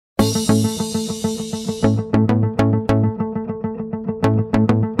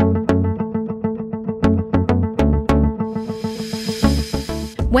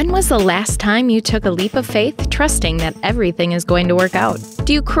When was the last time you took a leap of faith, trusting that everything is going to work out?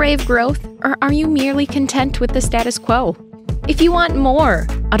 Do you crave growth, or are you merely content with the status quo? If you want more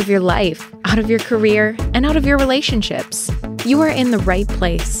out of your life, out of your career, and out of your relationships, you are in the right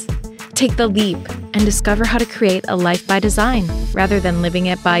place. Take the leap and discover how to create a life by design rather than living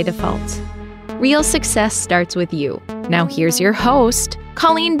it by default. Real success starts with you. Now here's your host,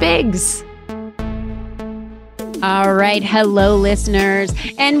 Colleen Biggs. All right. Hello, listeners,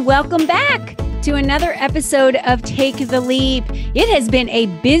 and welcome back to another episode of Take the Leap. It has been a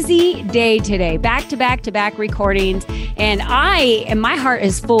busy day today, back-to-back recordings, and my heart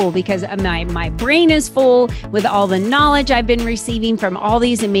is full because my brain is full with all the knowledge I've been receiving from all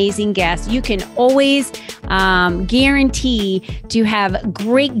these amazing guests. You can always guarantee to have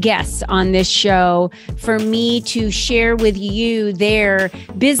great guests on this show for me to share with you their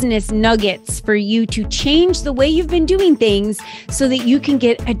business nuggets for you to change the way you've been doing things so that you can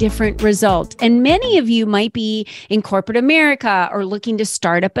get a different result. And many of you might be in corporate America or looking to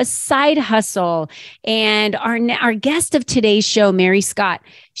start up a side hustle. And our guest of today's show, Mary Scott,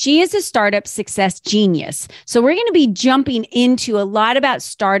 she is a startup success genius. So we're going to be jumping into a lot about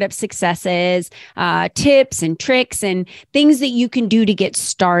startup successes, tips and tricks and things that you can do to get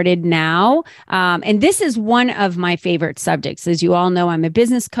started now. And this is one of my favorite subjects. As you all know, I'm a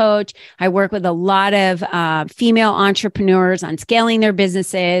business coach. I work with a lot of female entrepreneurs on scaling their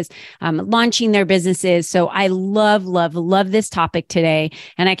businesses, launching their businesses. So I love this topic today,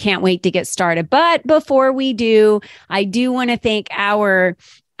 and I can't wait to get started. But before we do, I do want to thank our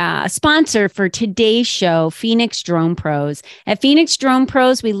sponsor for today's show, Phoenix Drone Pros. At Phoenix Drone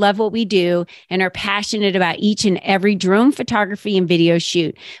Pros, we love what we do and are passionate about each and every drone photography and video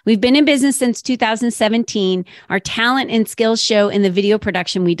shoot. We've been in business since 2017. Our talent and skills show in the video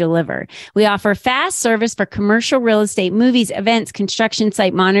production we deliver. We offer fast service for commercial real estate, movies, events, construction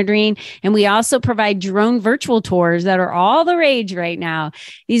site monitoring, and we also provide drone virtual tours that are all the rage right now.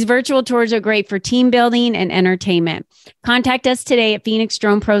 These virtual tours are great for team building and entertainment. Contact us today at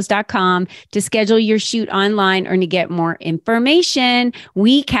phoenixdronepros.com to schedule your shoot online or to get more information.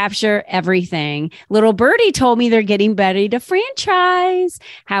 We capture everything. Little Birdie told me they're getting ready to franchise.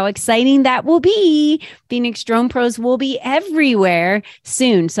 How exciting that will be. Phoenix Drone Pros will be everywhere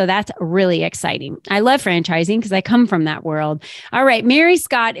soon. So that's really exciting. I love franchising because I come from that world. All right. Mary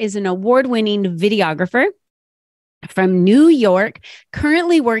Scott is an award-winning videographer from New York,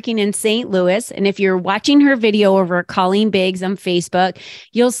 currently working in St. Louis. And if you're watching her video over at Colleen Biggs on Facebook,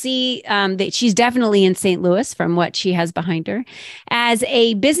 you'll see that she's definitely in St. Louis from what she has behind her. As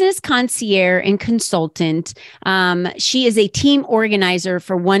a business concierge and consultant, she is a team organizer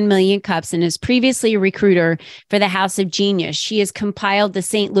for 1 Million Cups and is previously a recruiter for the House of Genius. She has compiled the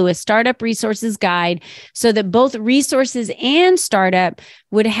St. Louis Startup Resources Guide so that both resources and startup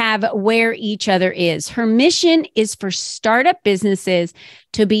would have where each other is. Her mission is for startup businesses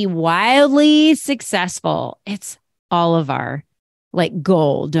to be wildly successful. It's all of our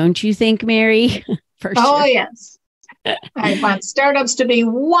goal, don't you think, Mary? For sure. Oh, yes. I want startups to be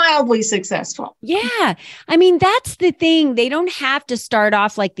wildly successful. Yeah. I mean, that's the thing. They don't have to start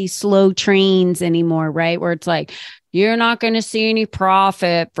off like these slow trains anymore, right? Where it's like, you're not going to see any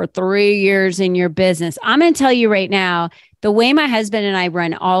profit for 3 years in your business. I'm going to tell you right now, the way my husband and I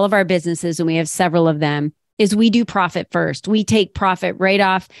run all of our businesses, and we have several of them, is we do profit first. We take profit right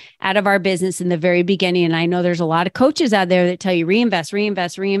off out of our business in the very beginning. And I know there's a lot of coaches out there that tell you reinvest. I'm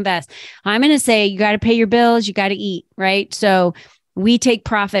going to say you got to pay your bills, you got to eat, right? So we take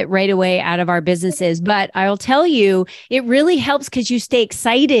profit right away out of our businesses. But I'll tell you, it really helps because you stay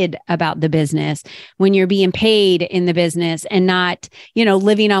excited about the business when you're being paid in the business and not,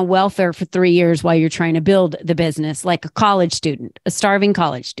 living on welfare for 3 years while you're trying to build the business like a college student, a starving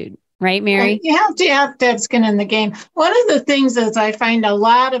college student. Right, Mary? You have to have that skin in the game. One of the things is I find a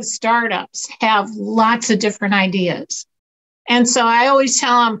lot of startups have lots of different ideas. And so I always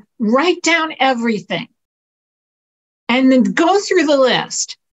tell them, write down everything and then go through the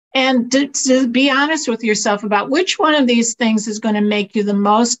list and to be honest with yourself about which one of these things is going to make you the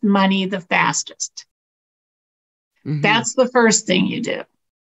most money the fastest. Mm-hmm. That's the first thing you do.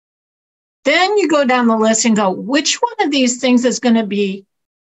 Then you go down the list and go, which one of these things is going to be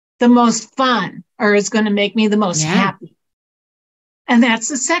the most fun or is going to make me the most happy? And that's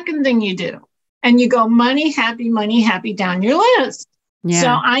the second thing you do. And you go money, happy down your list. Yeah. So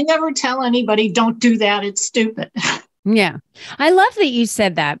I never tell anybody, don't do that. It's stupid. Yeah. I love that you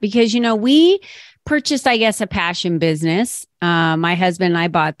said that because, we purchased, I guess, a passion business My husband and I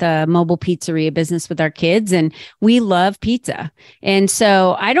bought the mobile pizzeria business with our kids, and we love pizza. And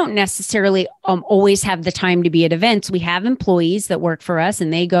so I don't necessarily always have the time to be at events. We have employees that work for us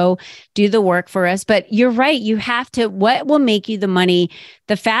and they go do the work for us. But you're right. You have to, what will make you the money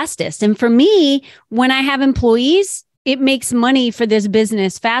the fastest? And for me, when I have employees, it makes money for this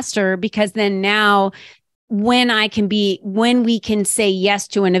business faster, because then now when we can say yes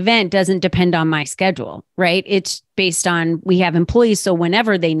to an event doesn't depend on my schedule, right? It's based on, we have employees. So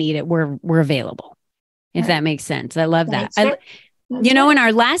whenever they need it, we're available. If that makes sense. I love that. In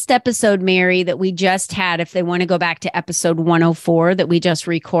our last episode, Mary, that we just had, if they want to go back to episode 104 that we just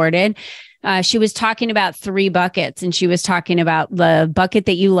recorded, she was talking about 3 buckets, and she was talking about the bucket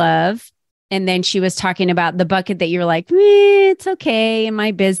that you love. And then she was talking about the bucket that you're like, it's okay in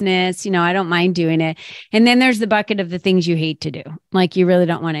my business. I don't mind doing it. And then there's the bucket of the things you hate to do. Like you really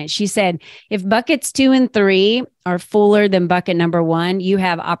don't want it. She said, if buckets 2 and 3 are fuller than bucket number 1, you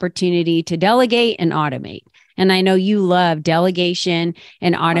have opportunity to delegate and automate. And I know you love delegation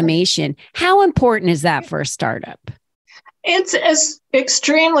and automation. How important is that for a startup? It's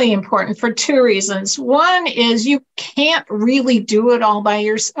extremely important for 2 reasons. One is you can't really do it all by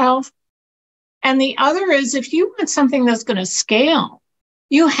yourself. And the other is, if you want something that's going to scale,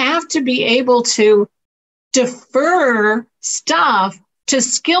 you have to be able to defer stuff to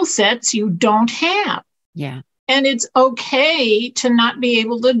skill sets you don't have. Yeah. And it's okay to not be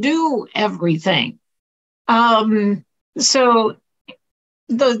able to do everything. So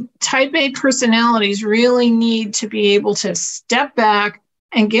the type A personalities really need to be able to step back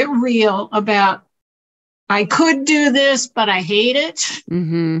and get real about, I could do this, but I hate it.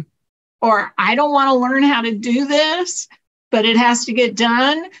 Mm-hmm. Or I don't want to learn how to do this, but it has to get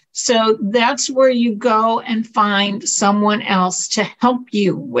done. So that's where you go and find someone else to help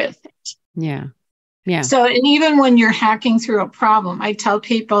you with it. Yeah. Yeah. So, and even when you're hacking through a problem, I tell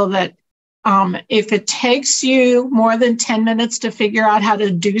people that if it takes you more than 10 minutes to figure out how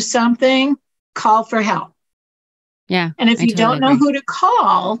to do something, call for help. Yeah. And if you don't know who to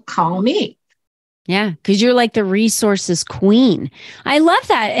call me. Yeah, because you're like the resources queen. I love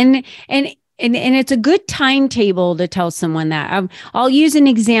that. And it's a good timetable to tell someone that. I'll use an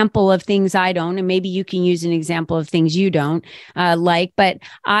example of things I don't, and maybe you can use an example of things you don't like, but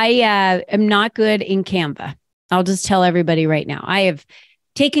I am not good in Canva. I'll just tell everybody right now. I have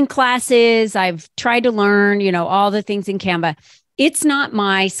taken classes. I've tried to learn, all the things in Canva. It's not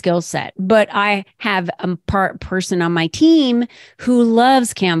my skill set, but I have a person on my team who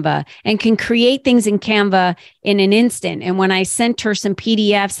loves Canva and can create things in Canva in an instant. And when I sent her some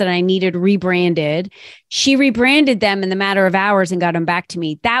PDFs that I needed rebranded, she rebranded them in the matter of hours and got them back to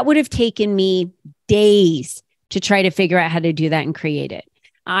me. That would have taken me days to try to figure out how to do that and create it.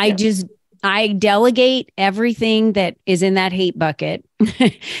 I delegate everything that is in that hate bucket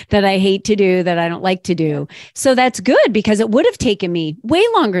that I hate to do, that I don't like to do. So that's good, because it would have taken me way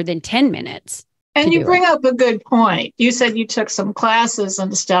longer than 10 minutes. And you bring up a good point. You said you took some classes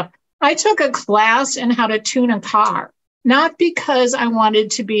and stuff. I took a class in how to tune a car, not because I wanted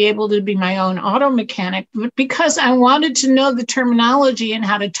to be able to be my own auto mechanic, but because I wanted to know the terminology and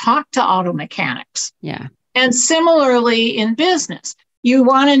how to talk to auto mechanics. Yeah. And similarly in business. You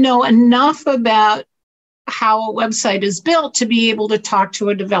want to know enough about how a website is built to be able to talk to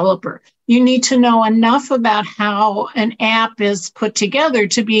a developer. You need to know enough about how an app is put together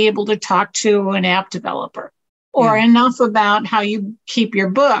to be able to talk to an app developer, or enough about how you keep your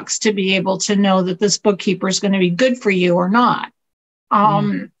books to be able to know that this bookkeeper is going to be good for you or not.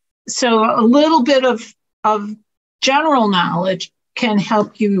 So a little bit of general knowledge can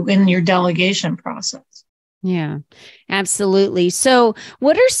help you in your delegation process. Yeah, absolutely. So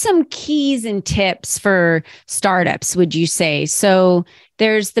what are some keys and tips for startups, would you say? So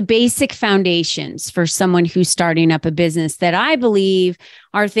there's the basic foundations for someone who's starting up a business that I believe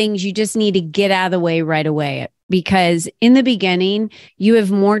are things you just need to get out of the way right away, because in the beginning, you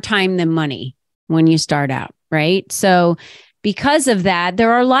have more time than money when you start out, right? So because of that,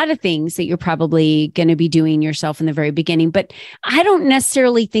 there are a lot of things that you're probably going to be doing yourself in the very beginning, but I don't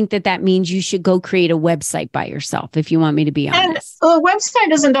necessarily think that means you should go create a website by yourself, if you want me to be honest. And a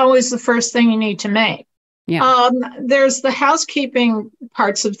website isn't always the first thing you need to make. Yeah. There's the housekeeping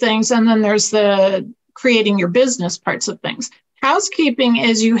parts of things, and then there's the creating your business parts of things. Housekeeping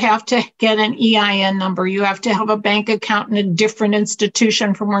is you have to get an EIN number. You have to have a bank account in a different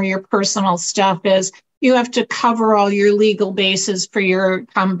institution from where your personal stuff is. You have to cover all your legal bases for your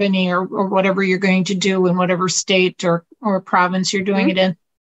company or whatever you're going to do in whatever state or province you're doing it in.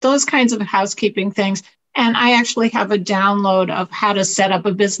 Those kinds of housekeeping things. And I actually have a download of how to set up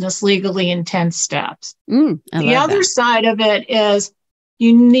a business legally in 10 steps. The other side of it is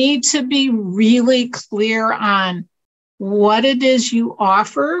you need to be really clear on what it is you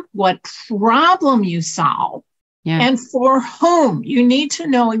offer, what problem you solve, and for whom. You need to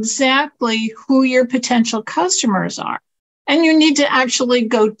know exactly who your potential customers are. And you need to actually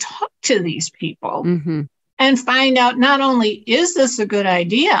go talk to these people and find out not only is this a good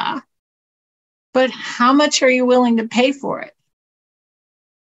idea, but how much are you willing to pay for it?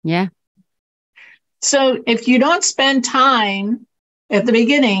 Yeah. So if you don't spend time at the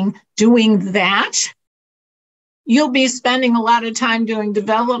beginning doing that, you'll be spending a lot of time doing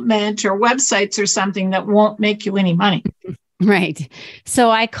development or websites or something that won't make you any money. Right.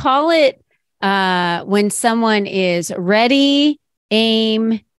 So I call it when someone is ready,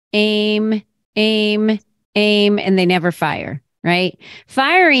 aim, and they never fire. Right.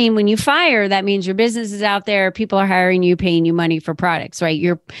 Firing, when you fire, that means your business is out there. People are hiring you, paying you money for products, right?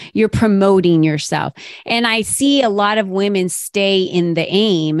 You're promoting yourself. And I see a lot of women stay in the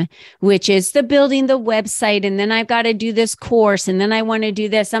aim, which is the building the website. And then I've got to do this course. And then I want to do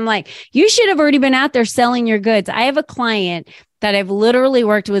this. I'm like, you should have already been out there selling your goods. I have a client that I've literally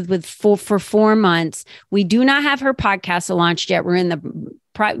worked with for 4 months. We do not have her podcast launched yet. We're in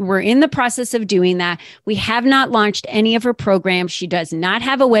the process of doing that. We have not launched any of her programs. She does not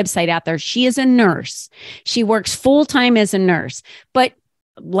have a website out there. She is a nurse. She works full-time as a nurse, but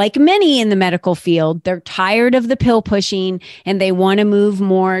like many in the medical field, they're tired of the pill pushing and they want to move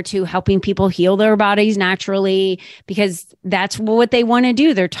more to helping people heal their bodies naturally because that's what they want to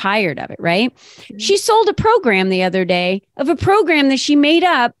do. They're tired of it, right? Mm-hmm. She sold a program the other day of a program that she made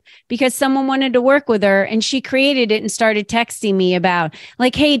up because someone wanted to work with her and she created it and started texting me about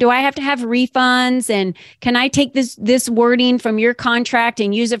like, hey, do I have to have refunds? And can I take this wording from your contract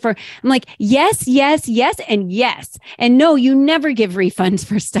and use it for, I'm like, yes, and yes. And no, you never give refunds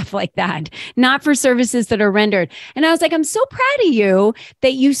for stuff like that, not for services that are rendered. And I was like, I'm so proud of you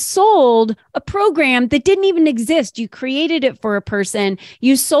that you sold a program that didn't even exist. You created it for a person,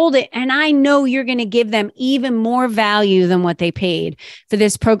 you sold it. And I know you're going to give them even more value than what they paid for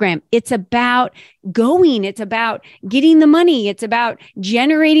this program. It's about going. It's about getting the money. It's about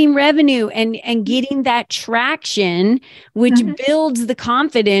generating revenue and getting that traction, which builds the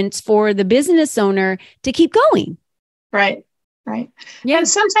confidence for the business owner to keep going. Right. Yeah. And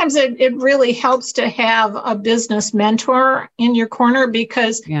sometimes it really helps to have a business mentor in your corner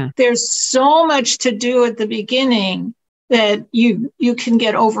because there's so much to do at the beginning that you can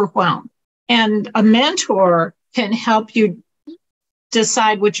get overwhelmed. And a mentor can help you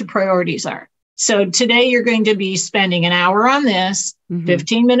decide what your priorities are. So today you're going to be spending an hour on this,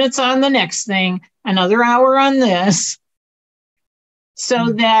 15 minutes on the next thing, another hour on this,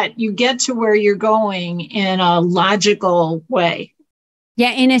 so that you get to where you're going in a logical way.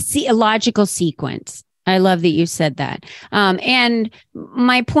 Yeah, in a logical sequence. I love that you said that. And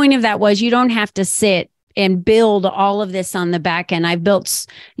my point of that was you don't have to sit and build all of this on the back end. I've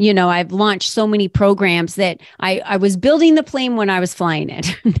launched so many programs that I was building the plane when I was flying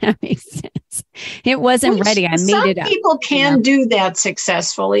it. That makes sense. It wasn't ready. I made it up. Some people can do that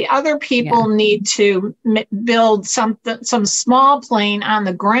successfully. Other people need to build some small plane on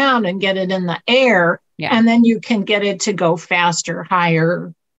the ground and get it in the air. Yeah. And then you can get it to go faster,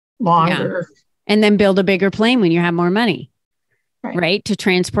 higher, longer. Yeah. And then build a bigger plane when you have more money. Right. To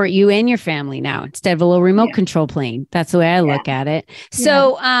transport you and your family now instead of a little remote control plane. That's the way I look at it.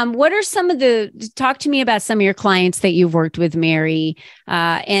 So what are talk to me about some of your clients that you've worked with, Mary,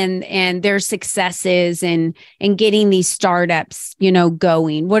 and their successes and getting these startups,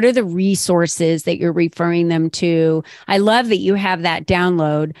 going. What are the resources that you're referring them to? I love that you have that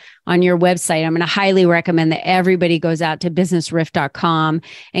download on your website. I'm going to highly recommend that everybody goes out to businessriff.com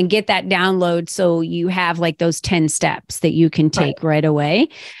and get that download so you have like those 10 steps that you can take right away.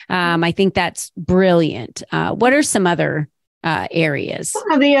 I think that's brilliant. What are some other areas?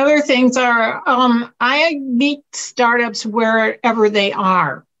 Some of the other things are I meet startups wherever they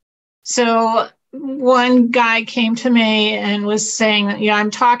are. So one guy came to me and was saying, I'm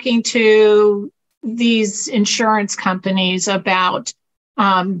talking to these insurance companies about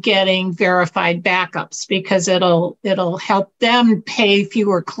getting verified backups because it'll help them pay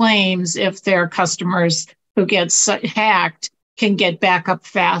fewer claims if their customers who get hacked can get backup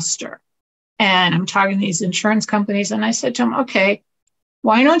faster. And I'm talking to these insurance companies, and I said to him, okay,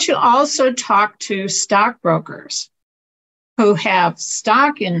 why don't you also talk to stockbrokers who have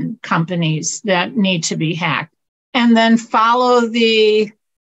stock in companies that need to be hacked, and then follow the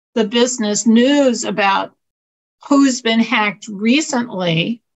business news about who's been hacked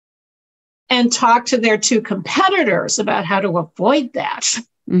recently and talk to their two competitors about how to avoid that.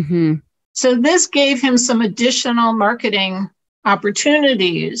 Mm-hmm. So this gave him some additional marketing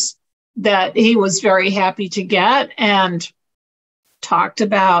opportunities that he was very happy to get, and talked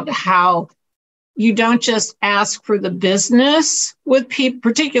about how you don't just ask for the business with people,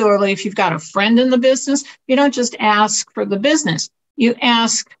 particularly if you've got a friend in the business, you don't just ask for the business. You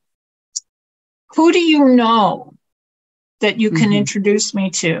ask, who do you know that you can introduce me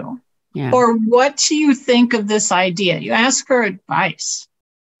to? Yeah. Or what do you think of this idea? You ask for advice.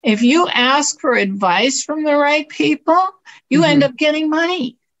 If you ask for advice from the right people, you end up getting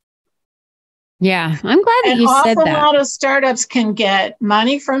money. Yeah, I'm glad that An you said awful that. lot of startups can get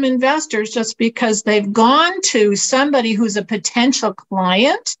money from investors just because they've gone to somebody who's a potential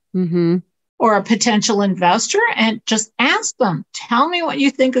client or a potential investor and just ask them, tell me what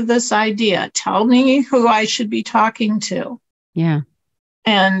you think of this idea. Tell me who I should be talking to. Yeah.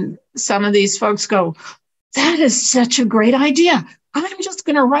 And some of these folks go, that is such a great idea. I'm just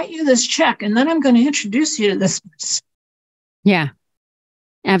going to write you this check and then I'm going to introduce you to this. Yeah.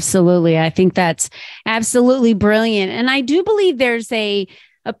 Absolutely. I think that's absolutely brilliant. And I do believe there's a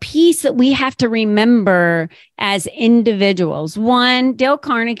piece that we have to remember as individuals. One, Dale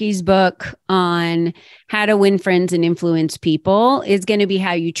Carnegie's book on how to win friends and influence people is going to be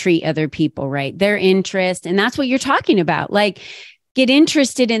how you treat other people, right? Their interest. And that's what you're talking about. Like, get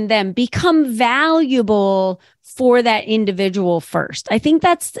interested in them, become valuable for that individual first. I think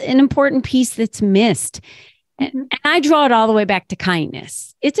that's an important piece that's missed. And I draw it all the way back to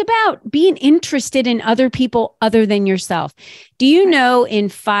kindness. It's about being interested in other people other than yourself. Do you know in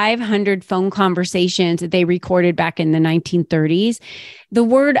 500 phone conversations that they recorded back in the 1930s, the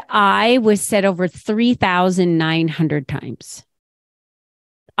word I was said over 3,900 times?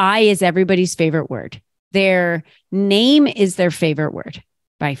 I is everybody's favorite word. Their name is their favorite word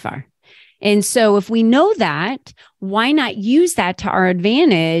by far. And so if we know that, why not use that to our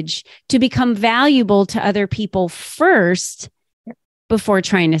advantage to become valuable to other people first before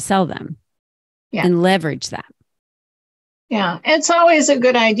trying to sell them and leverage that? Yeah, it's always a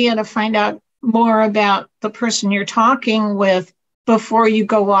good idea to find out more about the person you're talking with before you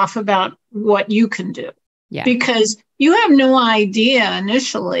go off about what you can do. Yeah. Because you have no idea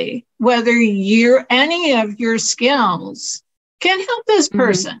initially whether any of your skills can help this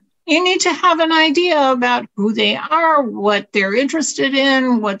person. You need to have an idea about who they are, what they're interested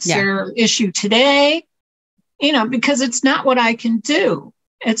in, what's their issue today, because it's not what I can do.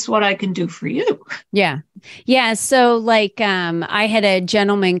 It's what I can do for you. Yeah. Yeah. So like, I had a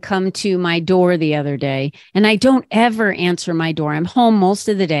gentleman come to my door the other day, and I don't ever answer my door. I'm home most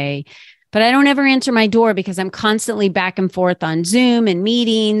of the day, but I don't ever answer my door because I'm constantly back and forth on Zoom and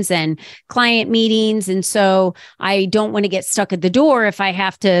meetings and client meetings. And so I don't want to get stuck at the door if I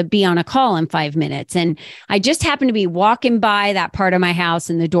have to be on a call in 5 minutes. And I just happened to be walking by that part of my house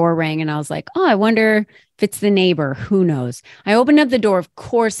and the door rang, and I was like, oh, I wonder if it's the neighbor. Who knows? I opened up the door. Of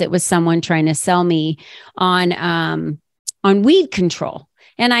course, it was someone trying to sell me on weed control.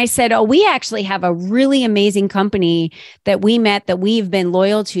 And I said, oh, we actually have a really amazing company that we met that we've been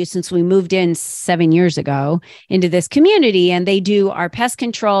loyal to since we moved in 7 years ago into this community. And they do our pest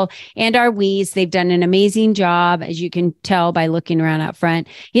control and our weeds. They've done an amazing job, as you can tell by looking around out front.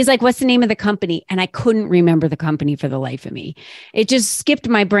 He's like, what's the name of the company? And I couldn't remember the company for the life of me. It just skipped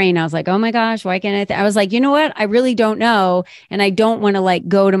my brain. I was like, oh my gosh, why can't I? I was like, you know what? I really don't know. And I don't want to like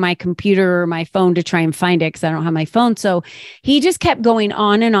go to my computer or my phone to try and find it because I don't have my phone. So he just kept going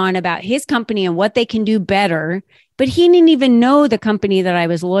on and on about his company and what they can do better. But he didn't even know the company that I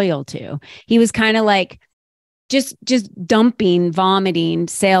was loyal to. He was kind of like just dumping, vomiting,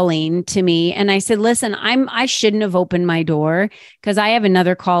 selling to me. And I said, listen, I shouldn't have opened my door because I have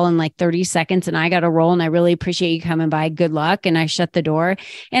another call in like 30 seconds and I got to roll, and I really appreciate you coming by. Good luck. And I shut the door.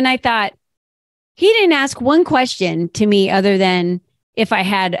 And I thought, he didn't ask one question to me other than if I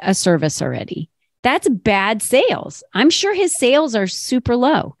had a service already. That's bad sales. I'm sure his sales are super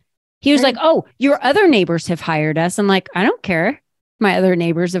low. He was like, oh, your other neighbors have hired us. I'm like, I don't care. My other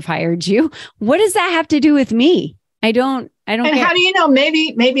neighbors have hired you. What does that have to do with me? I don't And care. how do you know?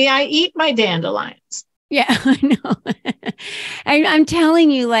 Maybe I eat my dandelions. Yeah, I know. I'm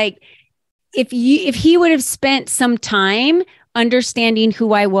telling you, like, if he would have spent some time understanding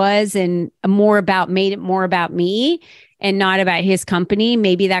who I was and made it more about me and not about his company,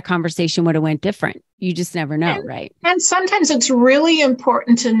 maybe that conversation would have went different. You just never know, right? And sometimes it's really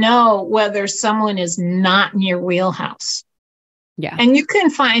important to know whether someone is not in your wheelhouse. Yeah. And you can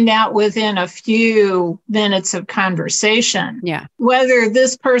find out within a few minutes of conversation whether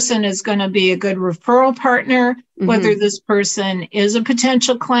this person is going to be a good referral partner, whether this person is a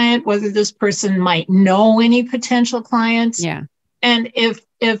potential client, whether this person might know any potential clients. Yeah. And if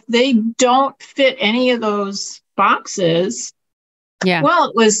they don't fit any of those boxes, well,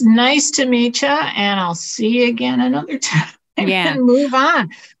 it was nice to meet you, and I'll see you again another time. And move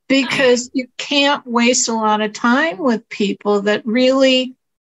on, because you can't waste a lot of time with people that really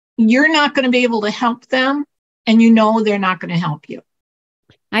you're not going to be able to help them, and they're not going to help you.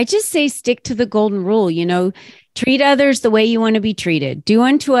 I just say stick to the golden rule, treat others the way you want to be treated. Do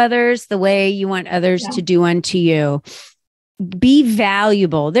unto others the way you want others to do unto you. Be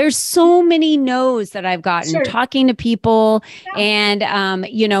valuable. There's so many no's that I've gotten talking to people, and,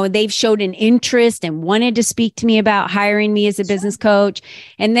 they've showed an interest and wanted to speak to me about hiring me as a business coach.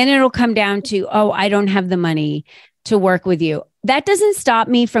 And then it'll come down to, oh, I don't have the money to work with you. That doesn't stop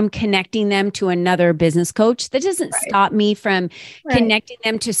me from connecting them to another business coach. That doesn't stop me from connecting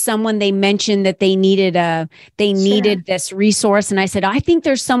them to someone they mentioned that they needed needed this resource. And I said, I think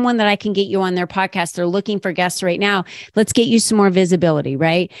there's someone that I can get you on their podcast. They're looking for guests right now. Let's get you some more visibility,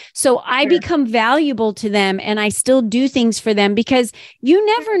 right? So I become valuable to them, and I still do things for them, because you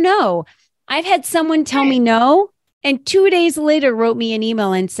never know. I've had someone tell me no, and 2 days later wrote me an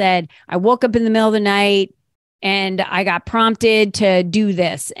email and said, I woke up in the middle of the night and I got prompted to do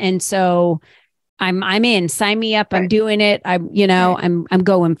this. And so I'm in, sign me up. I'm doing it. I'm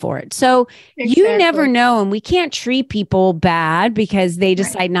going for it. So you never know. And we can't treat people bad because they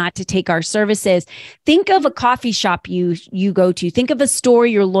decide not to take our services. Think of a coffee shop you go to. Think of a store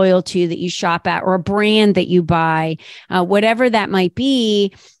you're loyal to that you shop at, or a brand that you buy, whatever that might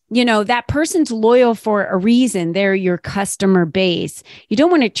be. That person's loyal for a reason. They're your customer base. You don't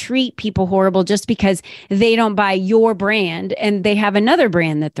want to treat people horrible just because they don't buy your brand and they have another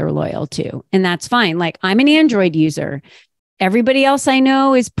brand that they're loyal to. And that's fine. Like, I'm an Android user. Everybody else I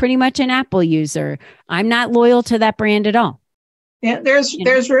know is pretty much an Apple user. I'm not loyal to that brand at all. Yeah,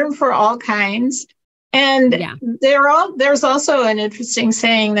 there's room for all kinds. And there's also an interesting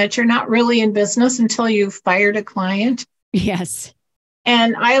saying that you're not really in business until you've fired a client. Yes.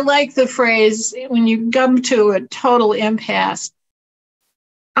 And I like the phrase, when you come to a total impasse,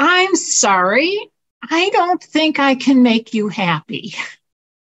 I'm sorry, I don't think I can make you happy.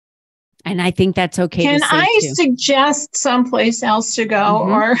 And I think that's okay. Can I suggest someplace else to go?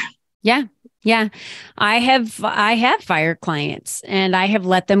 Or Yeah. I have fired clients, and I have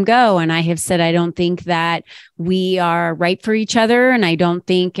let them go. And I have said, I don't think that we are right for each other. And I don't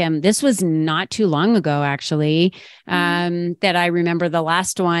think, this was not too long ago, actually, that I remember the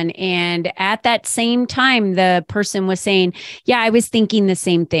last one. And at that same time, the person was saying, I was thinking the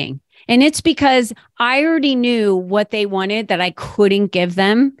same thing. And it's because I already knew what they wanted that I couldn't give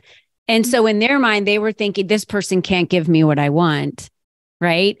them. And so in their mind, they were thinking, this person can't give me what I want.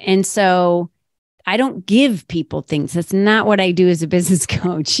 Right. And so I don't give people things. That's not what I do as a business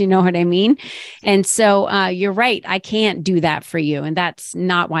coach. You know what I mean? And so you're right. I can't do that for you. And that's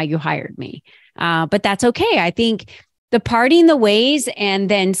not why you hired me. But that's okay. I think the parting the ways, and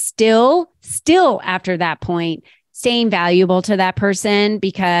then still after that point, staying valuable to that person,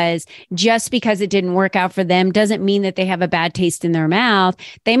 because just because it didn't work out for them doesn't mean that they have a bad taste in their mouth.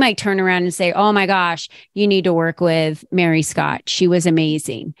 They might turn around and say, oh my gosh, you need to work with Mary Scott. She was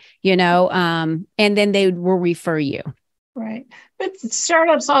amazing, and then they will refer you. Right. But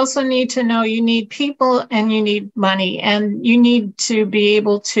startups also need to know you need people and you need money, and you need to be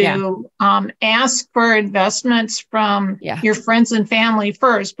able to ask for investments from your friends and family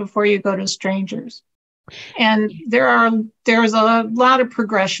first before you go to strangers. And there's a lot of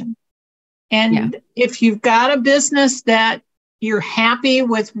progression. And if you've got a business that you're happy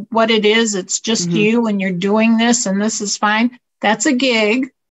with what it is, it's just you and you're doing this and this is fine, that's a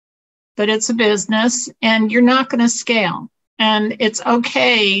gig, but it's a business and you're not going to scale. And it's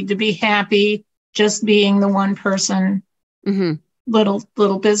okay to be happy just being the one person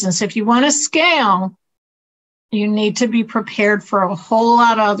little business. If you want to scale, you need to be prepared for a whole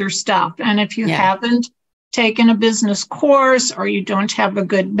lot of other stuff. And if you haven't taken a business course, or you don't have a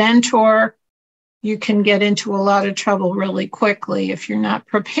good mentor, you can get into a lot of trouble really quickly if you're not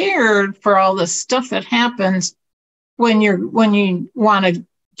prepared for all the stuff that happens when you want to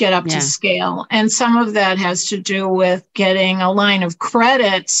get up to scale. And some of that has to do with getting a line of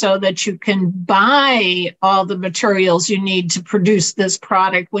credit so that you can buy all the materials you need to produce this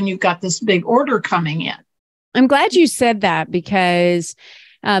product when you've got this big order coming in. I'm glad you said that, because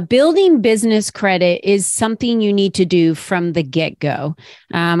Building business credit is something you need to do from the get-go.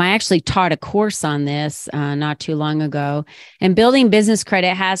 I actually taught a course on this not too long ago. And building business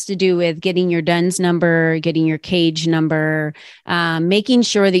credit has to do with getting your DUNS number, getting your cage number, making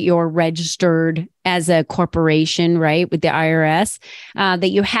sure that you're registered as a corporation, right, with the IRS, that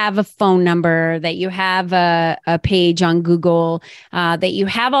you have a phone number, that you have a page on Google, that you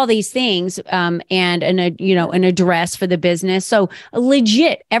have all these things, and an address for the business. So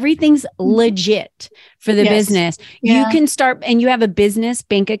legit, everything's legit for the business. Yeah. You can start, and you have a business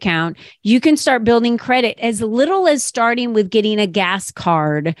bank account. You can start building credit as little as starting with getting a gas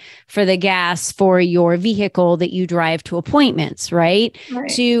card for the gas for your vehicle that you drive to appointments, right?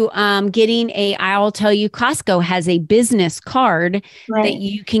 To getting I'll tell you, Costco has a business card that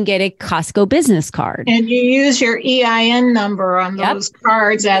you can get a Costco business card. And you use your EIN number on those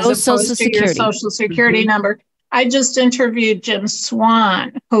cards as opposed to your Social Security number. I just interviewed Jim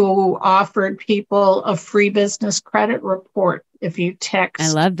Swan, who offered people a free business credit report if you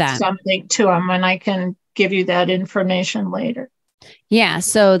text something to him, and I can give you that information later. Yeah,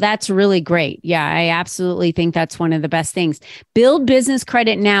 so that's really great. Yeah, I absolutely think that's one of the best things. Build business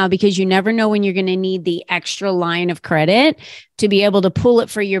credit now, because you never know when you're going to need the extra line of credit to be able to pull it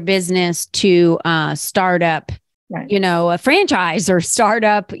for your business to start up, a franchise or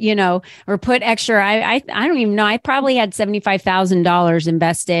startup, or put extra. I don't even know. I probably had $75,000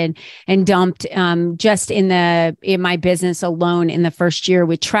 invested and dumped just in my business alone in the first year,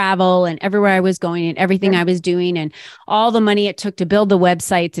 with travel and everywhere I was going and everything I was doing, and all the money it took to build the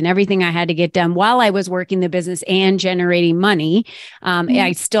websites and everything I had to get done while I was working the business and generating money.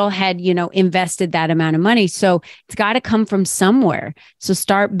 I still had, invested that amount of money. So it's got to come from somewhere. So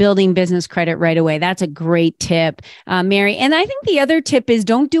start building business credit right away. That's a great tip. Mary. And I think the other tip is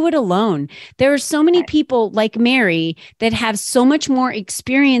don't do it alone. There are so many people like Mary that have so much more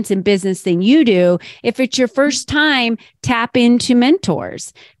experience in business than you do. If it's your first time, tap into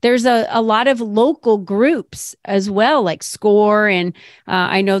mentors. There's a lot of local groups as well, like SCORE. And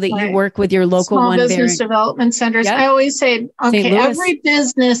I know that you work with your local Small business development centers. I always say, every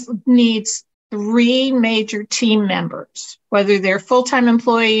business needs 3 major team members, whether they're full-time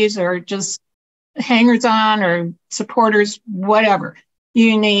employees or just hangers-on or supporters, whatever.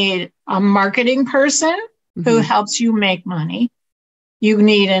 You need a marketing person who helps you make money. You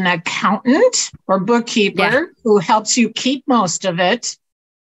need an accountant or bookkeeper who helps you keep most of it.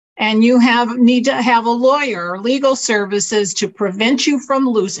 And you need to have a lawyer or legal services to prevent you from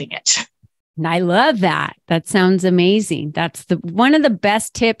losing it. I love that. That sounds amazing. That's one of the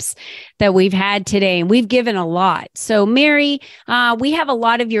best tips that we've had today. And we've given a lot. So Mary, we have a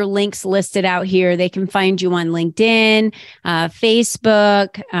lot of your links listed out here. They can find you on LinkedIn,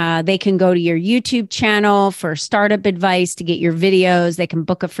 Facebook. They can go to your YouTube channel for startup advice to get your videos. They can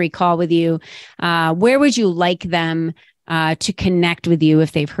book a free call with you. Where would you like them to connect with you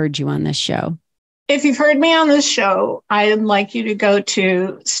if they've heard you on this show? If you've heard me on this show, I'd like you to go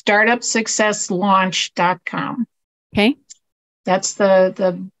to startupsuccesslaunch.com. Okay. That's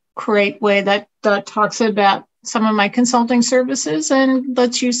the great way that talks about some of my consulting services and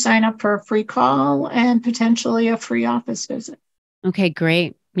lets you sign up for a free call and potentially a free office visit. Okay,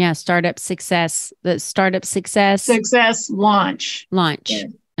 great. Yeah, Startup Success Launch. Yeah.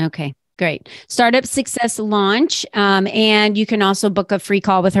 Okay. Great. Startup Success Launch. And you can also book a free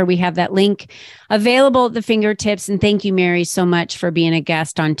call with her. We have that link available at the fingertips. And thank you, Mary, so much for being a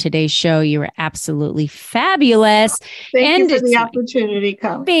guest on today's show. You were absolutely fabulous. Thank you for the opportunity,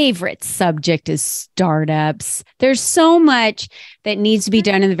 Colleen. Favorite subject is startups. There's so much that needs to be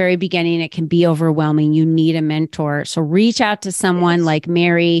done in the very beginning. It can be overwhelming. You need a mentor. So reach out to someone like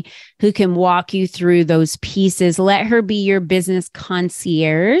Mary who can walk you through those pieces. Let her be your business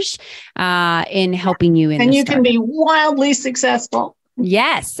concierge in helping you in and you can be wildly successful.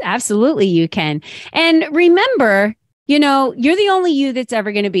 Yes, absolutely you can. And remember, you're the only you that's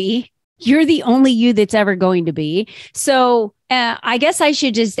ever going to be. You're the only you that's ever going to be. So I guess I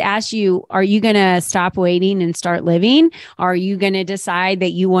should just ask you, are you going to stop waiting and start living? Are you going to decide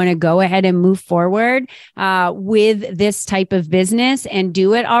that you want to go ahead and move forward with this type of business and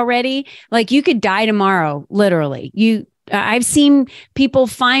do it already? Like you could die tomorrow, literally. I've seen people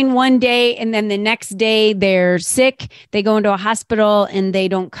fine one day and then the next day they're sick. They go into a hospital and they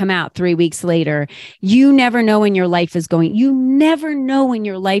don't come out 3 weeks later. You never know when your life is going. You never know when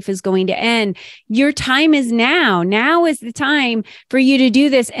your life is going to end. Your time is now. Now is the time for you to do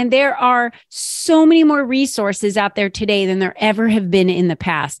this. And there are so many more resources out there today than there ever have been in the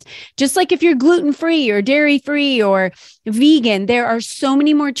past. Just like if you're gluten-free or dairy-free or vegan, there are so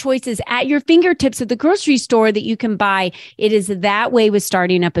many more choices at your fingertips at the grocery store that you can buy It is that way with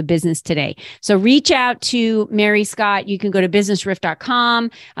starting up a business today. So reach out to Mary Scott. You can go to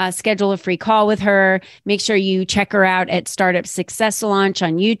businessriff.com, schedule a free call with her. Make sure you check her out at Startup Success Launch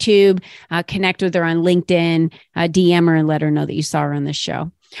on YouTube, connect with her on LinkedIn, DM her and let her know that you saw her on this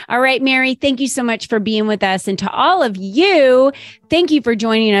show. All right, Mary, thank you so much for being with us. And to all of you, thank you for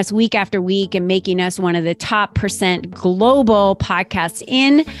joining us week after week and making us one of the top % global podcasts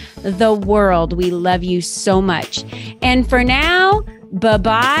in the world. We love you so much. And for now,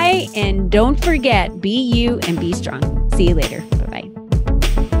 bye-bye. And don't forget, be you and be strong. See you later. Bye-bye.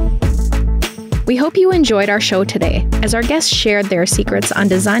 We hope you enjoyed our show today, as our guests shared their secrets on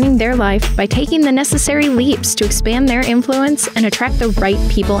designing their life by taking the necessary leaps to expand their influence and attract the right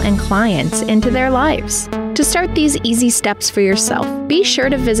people and clients into their lives. To start these easy steps for yourself, be sure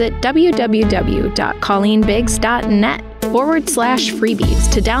to visit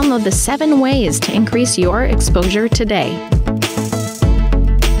www.colleenbiggs.net/freebies to download the 7 ways to increase your exposure today.